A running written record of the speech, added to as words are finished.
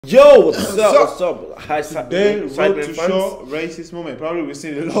Yo, what's up? What's up? Hi, Today, sidemen fans. Racist moment. Probably we've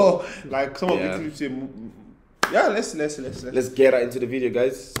seen a lot. Like some of the say, yeah. Let's get right into the video,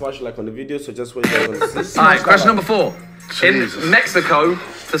 guys. Smash like on the video. So just wait guys on the scene. All right, question number 4. Jesus. In Mexico,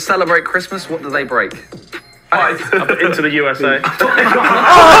 to celebrate Christmas, what do they break? Into the USA.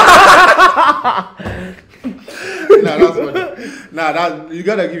 Nah, that's funny. Nah, that you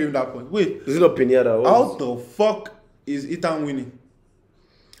gotta give him that point. Wait, is it not pinata? How the fuck is Ethan winning?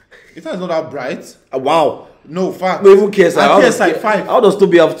 Ethan is not that bright. Wow. No, fact. No, even KSI. I KSI 5. How does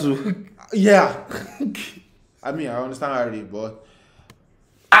Toby have to? Yeah. I mean, I understand already, but.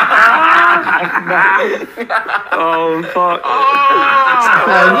 Oh, fuck. I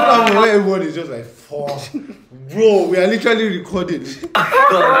know that where everyone is just like, fuck. Bro, we are literally recording. What?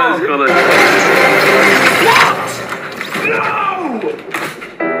 No!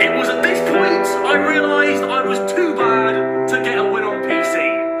 It was at this point I realised I was too bad to get a win on PC.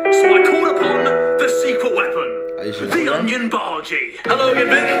 So I called upon the secret weapon. The Onion Bargy. Hello again,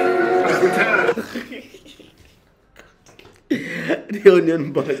 Vic. The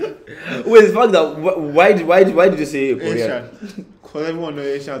Onion Bargy. Wait, the fact that why did you say Korean? Asian. Because everyone knows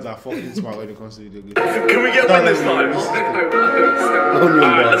Asians are fucking smart when it comes to video games. Can we get one this time?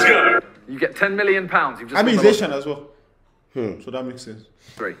 Alright, let's go. You get £10 million. You've just I mean, it's Asian as well. So that makes sense.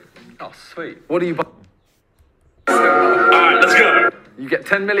 3. Oh, sweet. What do you buy? Alright, let's go. You get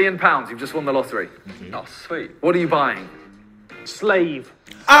 £10 million. You've just won the lottery. Okay. Oh, sweet. What are you buying? Slave.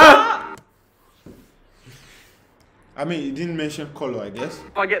 Ah! I mean, he didn't mention color, I guess.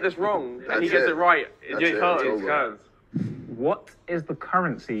 If I get this wrong and he gets it right, it counts. What is the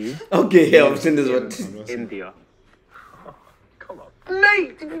currency? Okay, yeah, I've seen this one. India.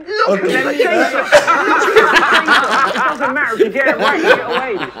 Mate, look, let me say something. It doesn't matter if you get it right, you get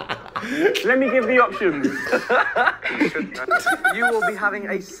away. Let me give the options. You will be having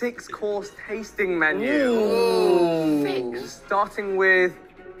a 6-course tasting menu. Ooh. 6. Starting with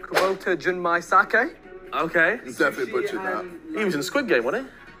Kubota Junmai Sake. Okay. Definitely butchered that. He was in Squid Game, wasn't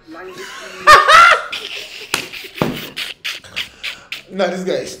he? Nah, this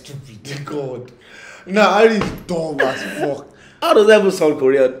guy is stupid. God. Nah, I is dumb as fuck. How does that even sound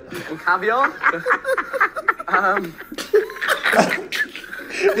Korean? And caviar.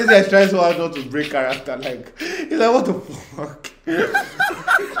 This guy trying so hard not to break character. Like, he's like, what the fuck? I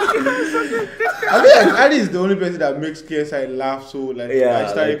mean, like, Ari is the only person that makes KSI laugh so, like, yeah, I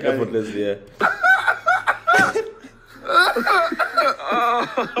started like, effortlessly, yeah.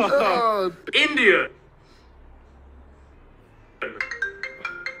 India.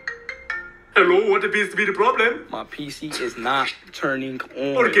 Hello, what appears to be the problem? My PC is not turning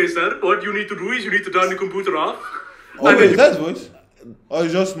on. Okay, sir. What you need to do is you need to turn the computer off. Oh, wait, is that his voice? Or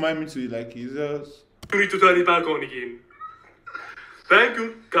it's just mind me to like, he's just... You need to turn it back on again. Thank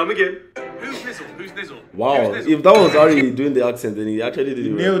you. Come again. Who's Nizzle? Who's Nizzle? Wow, Who's Nizzle? if that was already doing the accent, then he actually did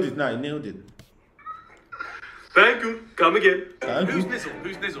it. Nailed it, nah, he nailed it. Thank you. Come again. Who's Nizzle?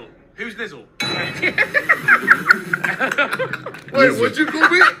 Who's Nizzle? Who's Nizzle? Wait, what'd you call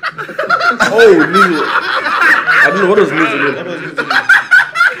me? Oh, Nizzle. I don't know, what was Nizzle?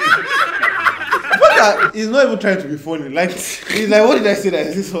 He's not even trying to be funny. Like, he's like, what did I say that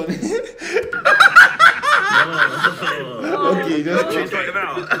is this funny? Okay, just Check them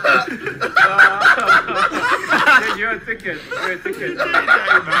out. You're a ticket. You're a ticket. I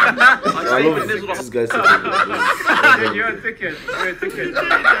love this guy's You're a ticket. You're a ticket.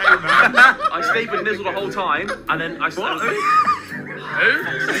 I stayed with Nizzle the whole time, and then I started.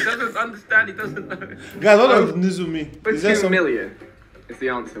 He doesn't understand. He doesn't know. Guys, what does Nizzle mean? Is there 2 some... million is the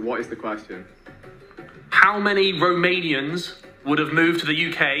answer. What is the question? How many Romanians would have moved to the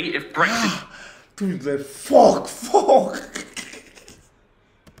UK if Brexit... Dude, like, fuck. God.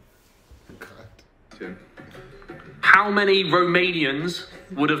 How many Romanians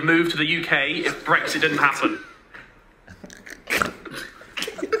would have moved to the UK if Brexit didn't happen?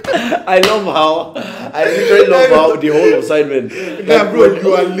 I literally love how the whole of sidemen. Yeah, bro,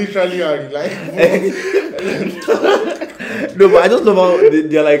 you are literally like... No, but I just love how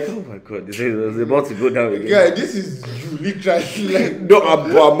they're like, oh my god, this is about to go down again. Yeah, this is you literally like... No,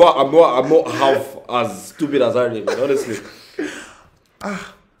 I'm not half as stupid as I am, honestly.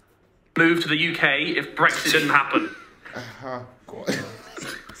 Move to the UK if Brexit didn't happen. God.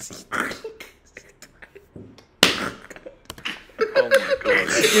 Oh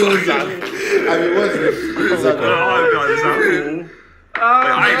my god. I mean, what's it?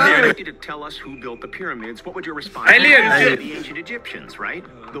 I need to tell us who built the pyramids. What would your response be? Aliens. The ancient Egyptians, right?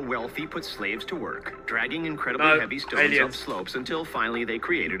 The wealthy put slaves to work, dragging incredibly heavy stones up slopes until finally they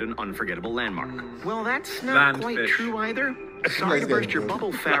created an unforgettable landmark. Well, that's not quite true either. Sorry to burst your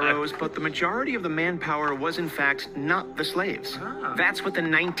bubble, pharaohs, but the majority of the manpower was in fact not the slaves. That's what the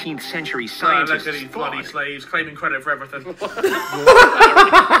 19th century scientists Look at these bloody slaves claiming credit for everything.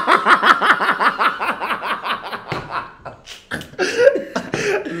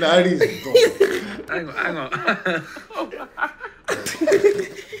 That is dumb. Hang on.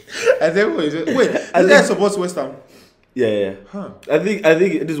 And then wait, this guy supports West Ham. Yeah. Huh. I think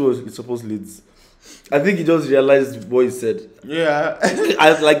this was supposed Leeds. I think he just realized what he said. Yeah.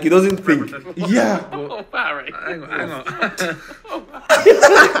 Like he doesn't think. Yeah. Oh, Barry. Hang on.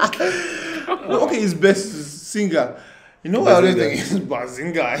 No, okay, his best singer. You know what I always think is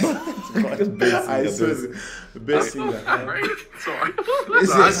Bazinga. I swear, the best singer. Sorry.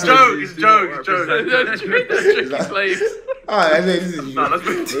 It's It's joke. Slaves. I say this is No,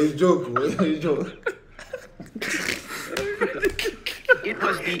 that's it's joke, bro. It's joke. It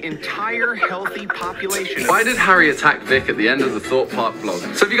was the entire healthy population. Why did Harry attack Vic at the end of the Thorpe Park vlog?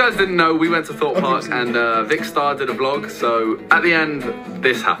 So if you guys didn't know, we went to Thorpe Park and Vic Star did a vlog. So at the end,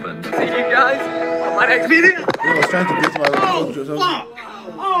 this happened. See you guys on my next video. I was trying to beat my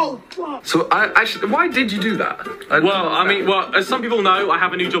So I actually, why did you do that? Well, as some people know, I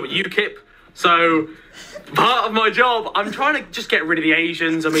have a new job at UKIP. So part of my job, I'm trying to just get rid of the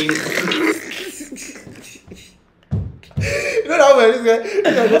Asians. I mean, You know that way, this guy,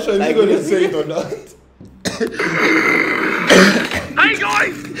 I'm not sure if he's going to say it or not. hey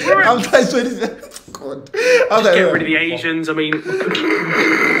guys, I'm trying to say this. God. just get rid of the Asians. I mean,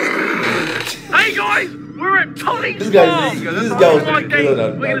 hey guys, we're at Tolly's This guy Farm. was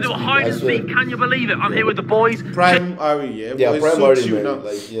We're gonna do a hide and seek. Can you believe it? I'm here with the boys. Prime Ari, yeah? Yeah, But it's Prime so Ari, cute man. now.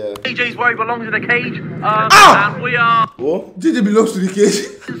 Like, yeah. AJ's where he belongs in a cage. And we are. What? DJ belongs to the cage.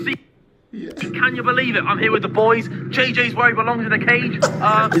 Can you believe it? I'm here with the boys. JJ's where he belongs in a cage.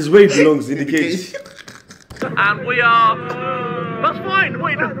 It's where he belongs, in the cage. And we are. That's fine.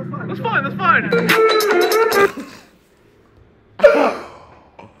 Wait, that's fine.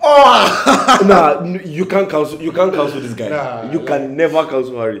 Nah, you can't cancel this guy. Nah, you can never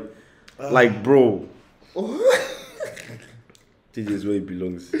cancel Harry. Like, bro. This is where he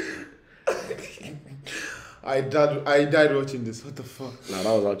belongs. I died watching this. What the fuck? Nah,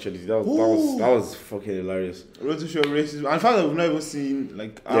 that was fucking hilarious. Road to Show Racist. I found that we've not even seen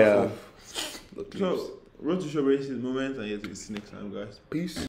like half Yeah. of. So, Road to Show Racist Moments, and yet we'll see next time, guys. Peace.